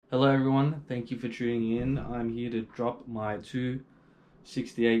Hello everyone, thank you for tuning in. I'm here to drop my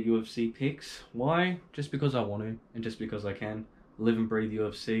 268 UFC picks. Why? Just because I want to, and just because I can. Live and breathe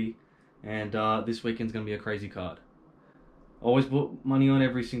UFC, and this weekend's going to be a crazy card. Always put money on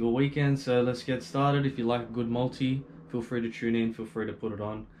every single weekend, so let's get started. If you like a good multi, feel free to tune in, feel free to put it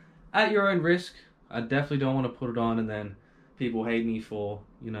on. At your own risk, I definitely don't want to put it on and then people hate me for,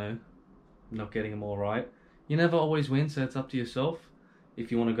 not getting them all right. You never always win, so it's up to yourself if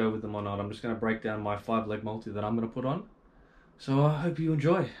you want to go with them or not. I'm just going to break down my 5-leg multi that I'm going to put on. So I hope you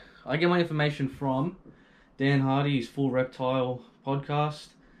enjoy. I get my information from Dan Hardy's Full Reptile podcast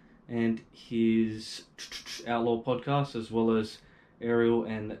and his Outlaw podcast, as well as Ariel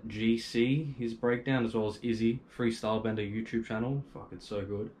and GC, his breakdown, as well as Izzy, Freestyle Bender YouTube channel. Fuck, it's so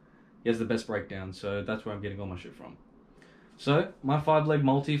good. He has the best breakdown, so that's where I'm getting all my shit from. So, my 5-leg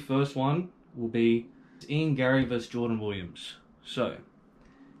multi, first one will be Ian Garry versus Jordan Williams. So,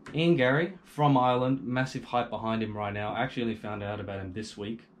 Ian Garry, from Ireland, massive hype behind him right now. I actually only found out about him this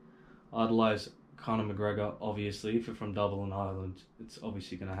week. Idolise Conor McGregor, obviously. If you're from Dublin, Ireland, it's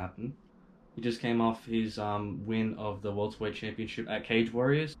obviously going to happen. He just came off his win of the Welterweight Championship at Cage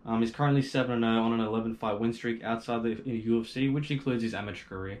Warriors. He's currently 7-0 on an 11-fight win streak outside the UFC, which includes his amateur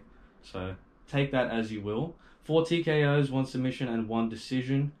career. So, take that as you will. 4 TKOs, 1 submission, and 1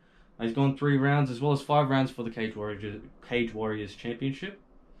 decision. He's gone 3 rounds, as well as 5 rounds for the Cage Warriors Championship.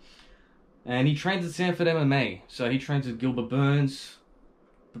 And he trains at Sanford MMA. So he trains with Gilbert Burns,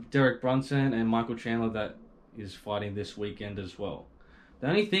 Derek Brunson, and Michael Chandler that is fighting this weekend as well. The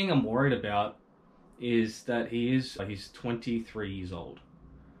only thing I'm worried about is that he's 23 years old.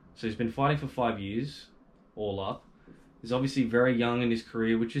 So he's been fighting for 5 years, all up. He's obviously very young in his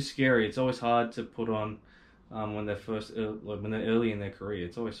career, which is scary. It's always hard to put on when they're early in their career.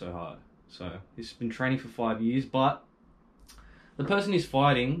 It's always so hard. So he's been training for 5 years, but the person he's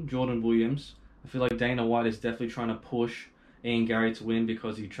fighting, Jordan Williams, I feel like Dana White is definitely trying to push Ian Garry to win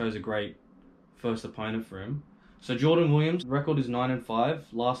because he chose a great first opponent for him. So Jordan Williams' record is 9-5.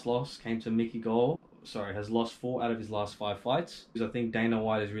 Last loss came to Mickey Gall. Has lost 4 out of his last 5 fights. I think Dana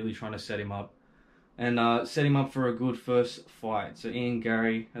White is really trying to set him up and set him up for a good first fight. So Ian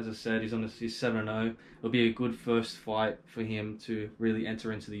Garry, as I said, he's 7-0. It'll be a good first fight for him to really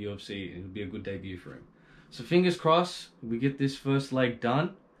enter into the UFC. It'll be a good debut for him. So fingers crossed, we get this first leg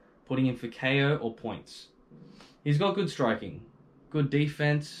done, putting him for KO or points. He's got good striking, good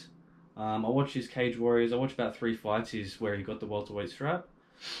defense. I watched his Cage Warriors. I watched about 3 fights. Where he got the welterweight strap,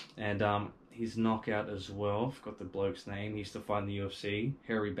 and his knockout as well. Forgot the bloke's name. He used to fight in the UFC.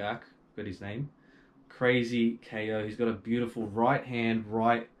 Hairy back, got his name. Crazy KO. He's got a beautiful right hand,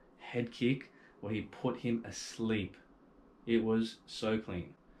 right head kick where he put him asleep. It was so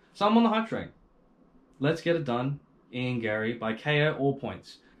clean. So I'm on the hype train. Let's get it done. Ian Garry by KO or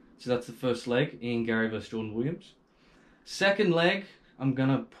points. So that's the first leg, Ian Garry versus Jordan Williams. Second leg, I'm going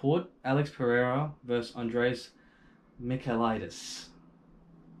to put Alex Pereira versus Andreas Michailidis.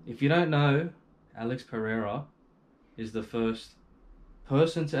 If you don't know, Alex Pereira is the first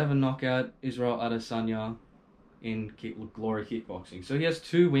person to ever knock out Israel Adesanya in Glory Kickboxing. So he has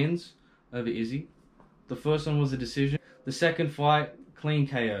 2 wins over Izzy. The first one was a decision. The second fight, clean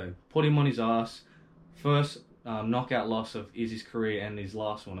KO. Put him on his ass. First knockout loss of Izzy's career and his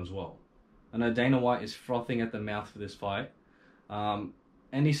last one as well. I know Dana White is frothing at the mouth for this fight. And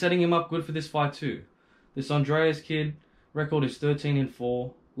he's setting him up good for this fight too. This Andreas kid, record is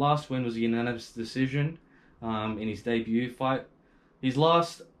 13-4. Last win was a unanimous decision in his debut fight. His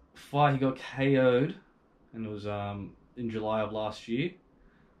last fight he got KO'd, and it was in July of last year.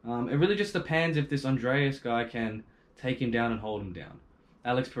 It really just depends if this Andreas guy can take him down and hold him down.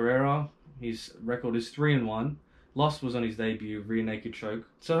 Alex Pereira, his record is 3-1. Loss was on his debut, rear naked choke.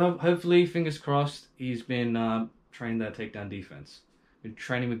 So hopefully, fingers crossed, he's been training that takedown defense. Been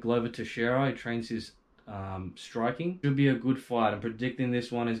training with Glover Teixeira. He trains his striking. Should be a good fight. I'm predicting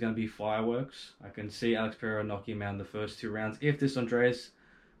this one is going to be fireworks. I can see Alex Pereira knocking him out in the first 2 rounds if this Andreas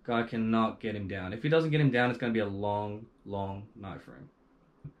guy cannot get him down. If he doesn't get him down, it's going to be a long, long night for him.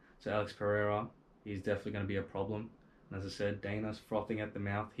 So Alex Pereira, he's definitely going to be a problem. And as I said, Dana's frothing at the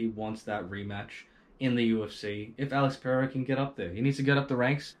mouth. He wants that rematch in the UFC. If Alex Pereira can get up there, he needs to get up the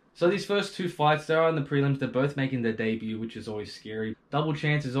ranks. So these first 2 fights, they are in the prelims. They're both making their debut, which is always scary. Double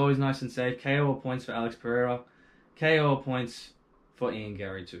chance is always nice and safe. KO or points for Alex Pereira. KO or points for Ian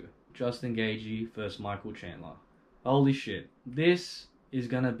Garry too. Justin Gaethje versus Michael Chandler. Holy shit. This is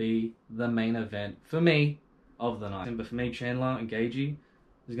going to be the main event, for me, of the night. But for me, Chandler and Gaethje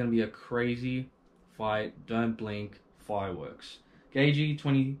is going to be a crazy fight. Don't blink. Fireworks. Gaethje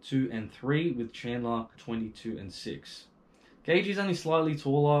 22-3 with Chandler 22-6. Gaethje's only slightly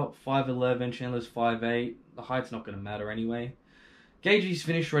taller, 5'11", Chandler's 5'8". The height's not going to matter anyway. Gaethje's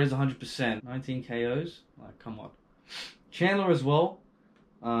finish rate is 100%, 19 KOs. Like, come on. Chandler as well.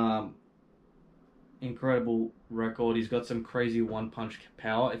 Incredible record. He's got some crazy one-punch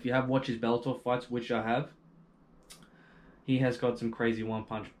power. If you have watched his Bellator fights, which I have, he has got some crazy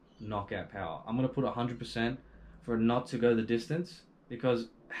one-punch knockout power. I'm going to put 100% for it not to go the distance, because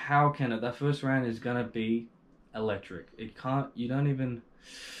how can it? That first round is going to be electric. It can't, you don't even,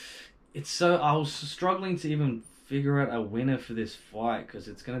 it's so, I was struggling to even figure out a winner for this fight, because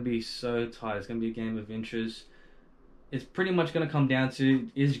it's going to be so tight. It's going to be a game of inches. It's pretty much going to come down to,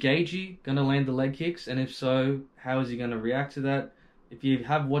 is Gaethje going to land the leg kicks? And if so, how is he going to react to that? If you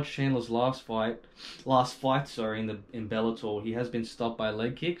have watched Chandler's last fight, in Bellator, he has been stopped by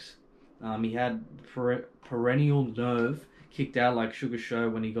leg kicks. He had perennial nerve kicked out like Sugar Show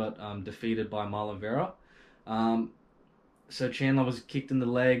when he got defeated by Marlon Vera. So Chandler was kicked in the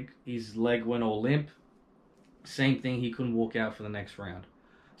leg. His leg went all limp. Same thing, he couldn't walk out for the next round.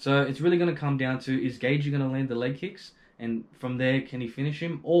 So it's really going to come down to, is Gaethje going to land the leg kicks? And from there, can he finish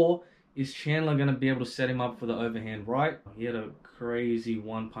him? Or is Chandler going to be able to set him up for the overhand right? He had a crazy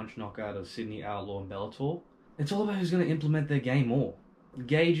one-punch knockout of Sydney Outlaw in Bellator. It's all about who's going to implement their game more.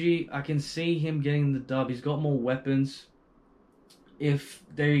 Gaethje, I can see him getting the dub. He's got more weapons. If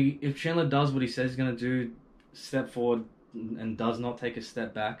Chandler does what he says he's going to do, step forward and does not take a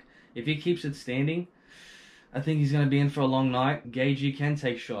step back, if he keeps it standing, I think he's going to be in for a long night. Gaethje can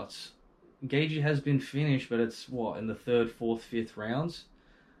take shots. Gaethje has been finished, but it's in the 3rd, 4th, 5th rounds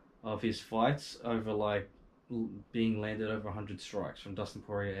of his fights over being landed over 100 strikes from Dustin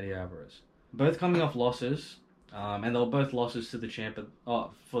Poirier, Eddie Alvarez. Both coming off losses, and they were both losses to the champion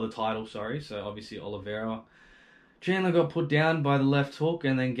for the title. So obviously Oliveira. Chandler got put down by the left hook,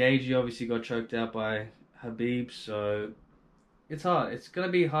 and then Gaethje obviously got choked out by Habib. So it's hard. It's gonna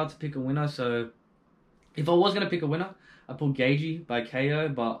be hard to pick a winner. So if I was gonna pick a winner, I'd put Gaethje by KO,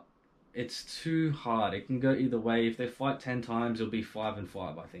 but it's too hard. It can go either way. If they fight 10 times, it'll be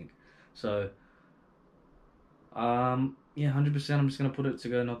 5-5, I think. So, yeah, 100%. I'm just gonna put it to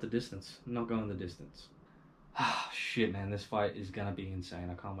go not the distance, not going the distance. Shit, man, this fight is gonna be insane.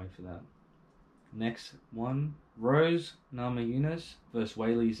 I can't wait for that. Next one, Rose Namajunas versus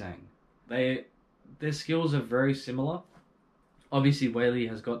Weili Zhang. Their skills are very similar. Obviously, Weili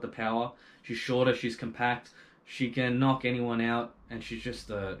has got the power. She's shorter. She's compact. She can knock anyone out, and she's just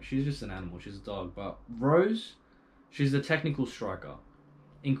an animal. She's a dog. But Rose, she's a technical striker.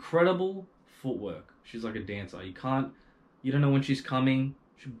 Incredible footwork. She's like a dancer. You don't know when she's coming.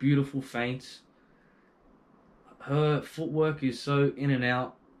 She's beautiful feints. Her footwork is so in and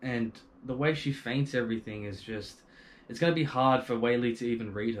out, and the way she feints everything is just, it's going to be hard for Weili to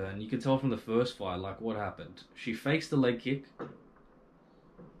even read her. And you can tell from the first fight, what happened. She fakes the leg kick,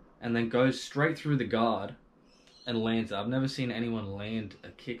 and then goes straight through the guard and lands it. I've never seen anyone land a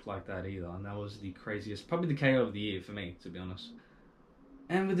kick like that either, and that was the craziest, probably the KO of the year for me, to be honest.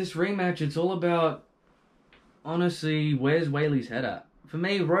 And with this rematch, it's all about, honestly, where's Weili's head at? For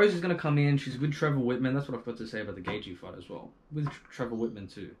me, Rose is going to come in, she's with Trevor Whitman. That's what I've got to say about the Gaethje fight as well, with Trevor Whitman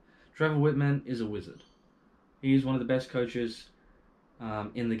too. Trevor Whitman is a wizard. He's one of the best coaches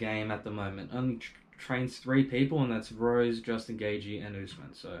in the game at the moment. Only trains 3 people, and that's Rose, Justin Gaethje, and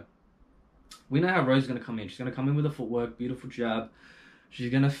Usman. So we know how Rose is going to come in. She's going to come in with a footwork, beautiful jab.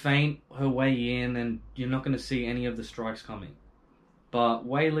 She's going to feint her way in, and you're not going to see any of the strikes coming. But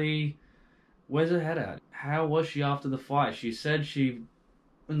Weili, where's her head at? How was she after the fight? She said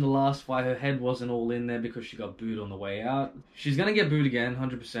in the last fight, her head wasn't all in there because she got booed on the way out. She's going to get booed again,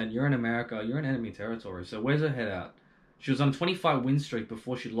 100%. You're in America. You're in enemy territory. So where's her head at? She was on a 25 win streak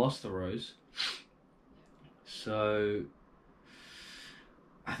before she lost to Rose. So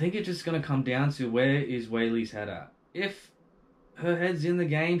I think it's just going to come down to, where is Weili's head at? If her head's in the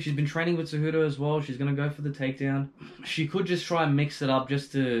game, she's been training with Cejudo as well, she's going to go for the takedown. She could just try and mix it up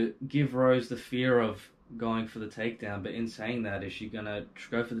just to give Rose the fear of going for the takedown. But in saying that, is she going to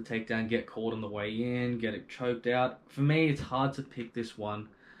go for the takedown, get caught on the way in, get it choked out? For me, it's hard to pick this one.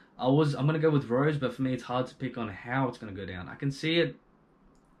 I'm going to go with Rose, but for me, it's hard to pick on how it's going to go down. I can see it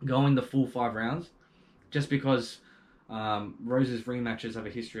going the full 5 rounds, just because Rose's rematches have a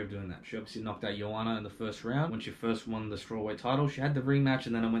history of doing that. She obviously knocked out Joanna in the first round when she first won the strawweight title. She had the rematch,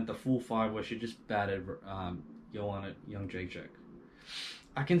 and then it went the full 5 where she just battered Joanna, young Jake.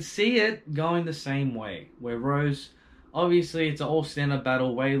 I can see it going the same way, where Rose, obviously it's an all-standard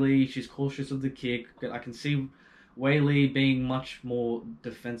battle. Weili, she's cautious of the kick. I can see Weili being much more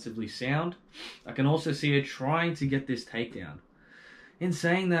defensively sound. I can also see her trying to get this takedown. in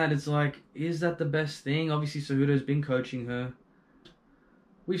saying that, it's like, is that the best thing? Obviously, Cejudo's been coaching her.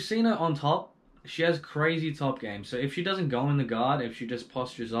 We've seen her on top. She has crazy top game. So if she doesn't go in the guard, if she just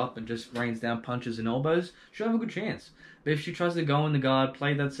postures up and just rains down punches and elbows, she'll have a good chance. But if she tries to go in the guard,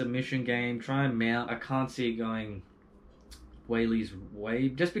 play that submission game, try and mount, I can't see it going Weili's way.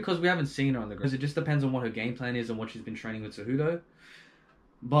 Just because we haven't seen her on the ground. Because it just depends on what her game plan is and what she's been training with Cejudo.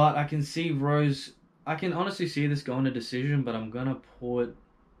 But I can see Rose... I can honestly see this going to decision, but I'm going to put...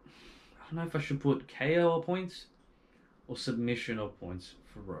 I don't know if I should put KO or points or submission or points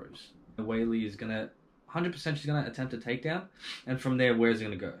for Rose. Weili is going to... 100% she's going to attempt a takedown. And from there, where's it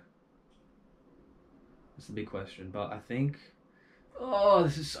going to go? That's the big question. But I think... Oh,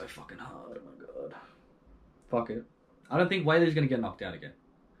 this is so fucking hard. Oh my god. Fuck it. I don't think Weili's going to get knocked out again.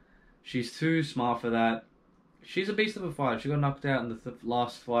 She's too smart for that. She's a beast of a fighter. She got knocked out in the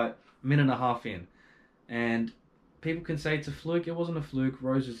last fight, a minute and a half in. And people can say it's a fluke. It wasn't a fluke.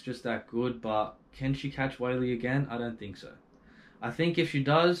 Rose is just that good. But can she catch Weili again? I don't think so. I think if she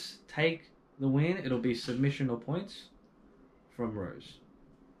does take the win, it'll be submission or points from Rose.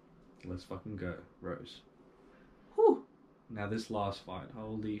 Let's fucking go, Rose. Whew. Now this last fight,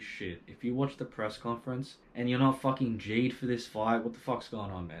 holy shit. If you watch the press conference and you're not fucking G'd for this fight, what the fuck's going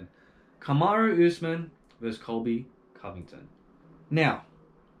on, man? Kamaru Usman versus Colby Covington. Now,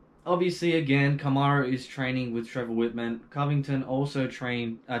 obviously, again, Kamaru is training with Trevor Whitman. Covington also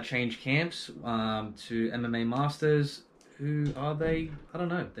changed camps to MMA Masters. Who are they? I don't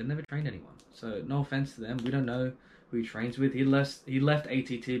know. They've never trained anyone. So, no offense to them. We don't know who he trains with. He left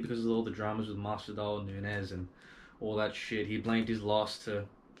ATT because of all the dramas with Masvidal, Nunes, and all that shit. He blamed his loss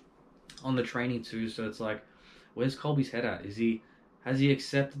on the training too. So it's like, where's Colby's head at? Has he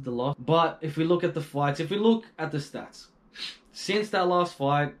accepted the loss? But if we look at the fights, if we look at the stats, since that last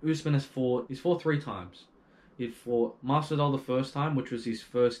fight, Usman has fought. He's fought 3 times. He fought Masvidal the first time, which was his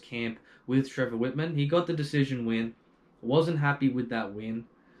first camp with Trevor Whitman. He got the decision win. Wasn't happy with that win,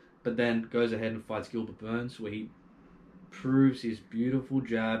 but then goes ahead and fights Gilbert Burns, where he proves his beautiful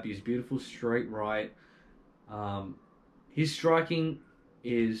jab, his beautiful straight right. His striking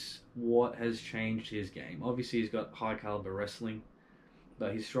is what has changed his game. Obviously, he's got high caliber wrestling,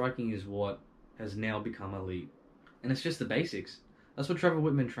 but his striking is what has now become elite. And it's just the basics. That's what Trevor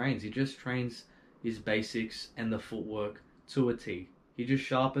Whitman trains. He just trains his basics and the footwork to a T. He just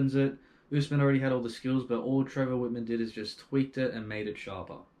sharpens it. Usman already had all the skills, but all Trevor Whitman did is just tweaked it and made it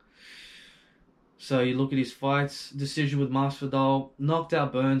sharper. So you look at his fights. Decision with Masvidal. Knocked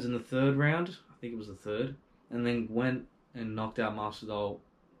out Burns in the 3rd round. I think it was the 3rd. And then went and knocked out Masvidal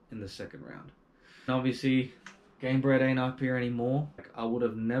in the 2nd round. And obviously, Gamebred ain't up here anymore. I would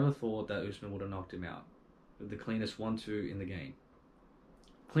have never thought that Usman would have knocked him out. With the cleanest 1-2 in the game.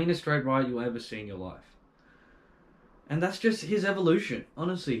 Cleanest straight right you'll ever see in your life. And that's just his evolution.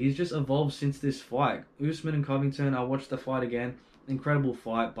 Honestly, he's just evolved since this fight. Usman and Covington, I watched the fight again. Incredible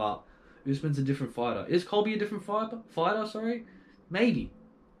fight, but Usman's a different fighter. Is Colby a different fighter? Maybe.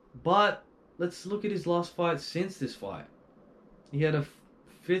 But let's look at his last fight since this fight. He had a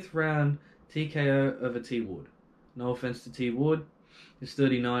 5th round TKO over T Wood. No offense to T Wood. He's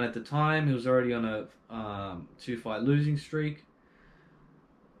 39 at the time. He was already on a 2-fight losing streak.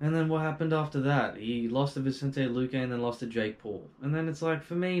 And then what happened after that? He lost to Vicente Luque and then lost to Jake Paul. And then it's like,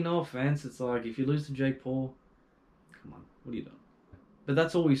 for me, no offense, it's like, if you lose to Jake Paul, come on, what are you doing? But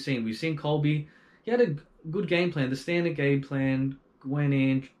that's all we've seen. We've seen Colby. He had a good game plan. The standard game plan, went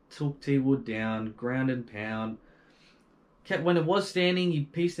in, took T Wood down, ground and pound. When it was standing, you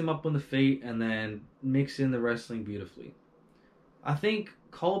pieced him up on the feet and then mix in the wrestling beautifully. I think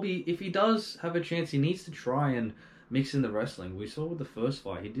Colby, if he does have a chance, he needs to try and mix in the wrestling. We saw with the first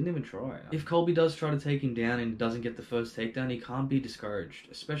fight, he didn't even try. If Colby does try to take him down and doesn't get the first takedown, he can't be discouraged.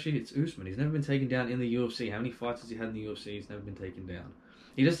 Especially it's Usman. He's never been taken down in the UFC. How many fights has he had in the UFC? He's never been taken down.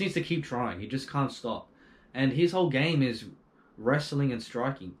 He just needs to keep trying. He just can't stop. And his whole game is wrestling and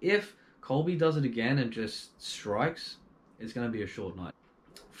striking. If Colby does it again and just strikes, it's going to be a short night.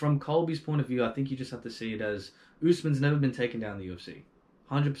 From Colby's point of view, I think you just have to see it as Usman's never been taken down in the UFC.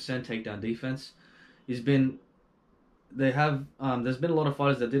 100% takedown defense. There's been a lot of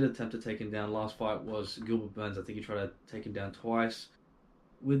fighters that did attempt to take him down. Last fight was Gilbert Burns. I think he tried to take him down twice.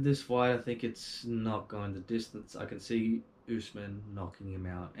 With this fight, I think it's not going the distance. I can see Usman knocking him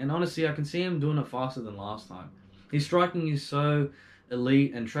out. And honestly, I can see him doing it faster than last time. His striking is so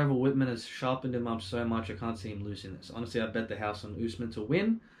elite, and Trevor Whitman has sharpened him up so much, I can't see him losing this. Honestly, I bet the house on Usman to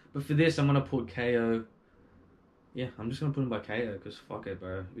win. But for this, I'm going to put KO. Yeah, I'm just going to put him by KO because fuck it,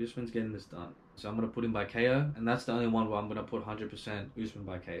 bro. Usman's getting this done. So I'm going to put him by KO, and that's the only one where I'm going to put 100% Usman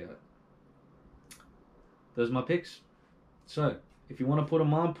by KO. Those are my picks. So, If you want to put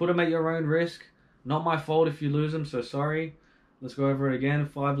them on, put them at your own risk. Not my fault if you lose them, so sorry. Let's go over it again.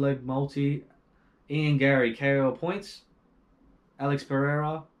 5-leg multi. Ian Gary, KO points. Alex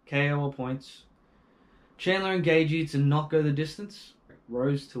Pereira, KO points. Chandler and Gagey to not go the distance.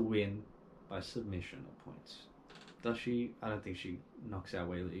 Rose to win by submission or points. Does she? I don't think she knocks out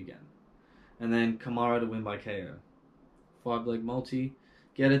Whaley again. And then Kamara to win by KO. 5-leg multi.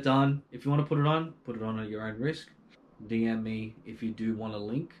 Get it done. If you want to put it on at your own risk. DM me if you do want a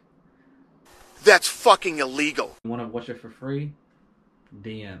link. That's fucking illegal. You want to watch it for free?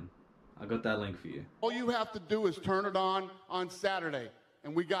 DM. I got that link for you. All you have to do is turn it on Saturday,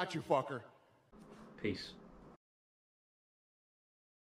 and we got you, fucker. Peace.